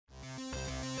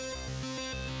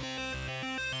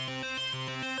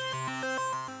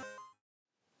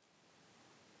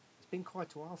been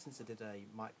quite a while since I did a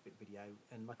Microbit video,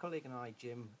 and my colleague and I,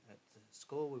 Jim, at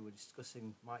school, we were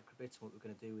discussing Microbit and what we were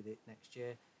going to do with it next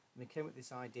year. And we came up with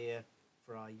this idea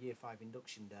for our Year 5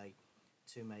 induction day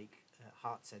to make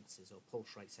heart sensors or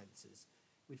pulse rate sensors.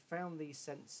 We'd found these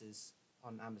sensors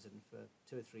on Amazon for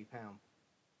 £2 or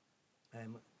 £3,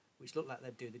 which looked like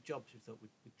they'd do the job, so we thought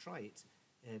we'd try it.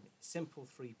 Simple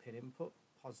 3-pin input,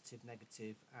 positive,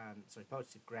 negative, and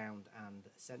positive ground and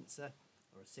a sensor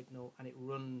or a signal, and it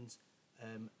runs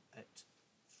at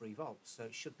 3 volts, so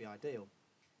it should be ideal.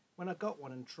 When I got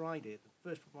one and tried it, the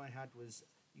first problem I had was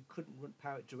you couldn't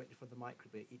power it directly from the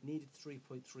Microbit. It needed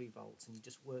 3.3 volts and you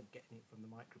just weren't getting it from the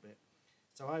Microbit.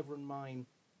 So I've run mine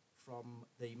from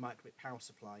the Microbit power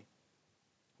supply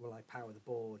while I power the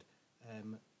board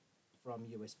from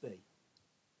USB.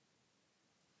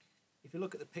 If you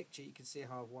look at the picture, you can see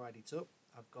how I've wired it up.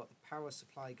 I've got the power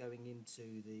supply going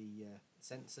into the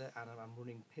sensor, and I'm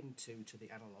running pin 2 to the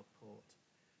analog port.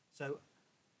 So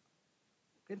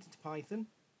I went into Python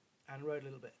and wrote a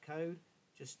little bit of code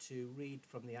just to read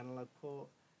from the analog port,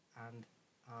 and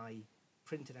I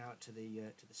printed out to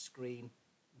the screen,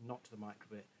 not to the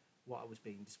Microbit, what was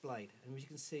being displayed. And as you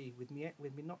can see, with me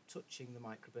not touching the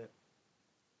Microbit,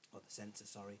 or the sensor,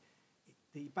 sorry,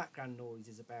 the background noise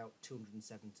is about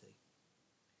 270.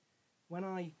 When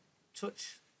I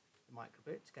touch the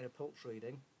Microbit to get a pulse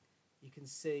reading, you can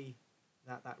see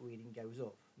that that reading goes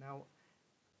up. Now,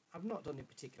 I've not done it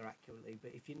particularly accurately,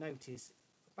 but if you notice,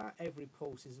 about every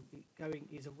pulse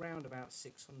is around about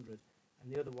 600,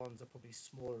 and the other ones are probably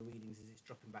smaller readings as it's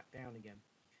dropping back down again.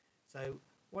 So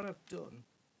what I've done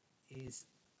is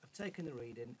I've taken the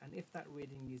reading, and if that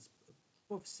reading is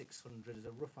above 600 as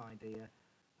a rough idea,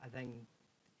 I then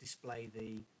display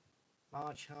the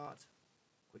large heart,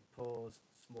 quick pause,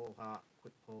 small heart,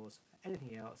 quick pause,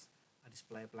 anything else, I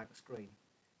display a blank screen.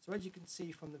 So as you can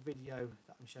see from the video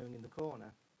that I'm showing in the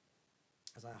corner,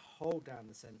 as I hold down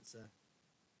the sensor,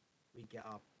 we get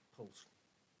our pulse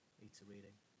meter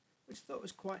reading, which I thought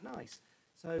was quite nice.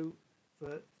 So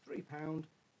for £3,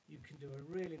 you can do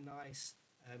a really nice,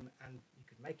 and you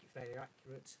could make it fairly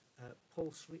accurate,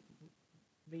 pulse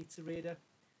meter reader.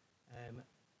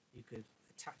 You could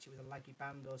attach it with a laggy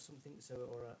band or something,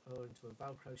 or into a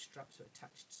Velcro strap so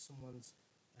attached to someone's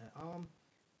arm.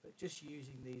 But just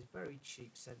using these very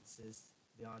cheap sensors,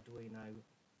 the Arduino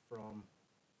from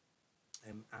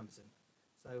Amazon.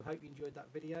 So hope you enjoyed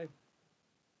that video.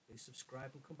 Please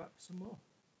subscribe and come back for some more.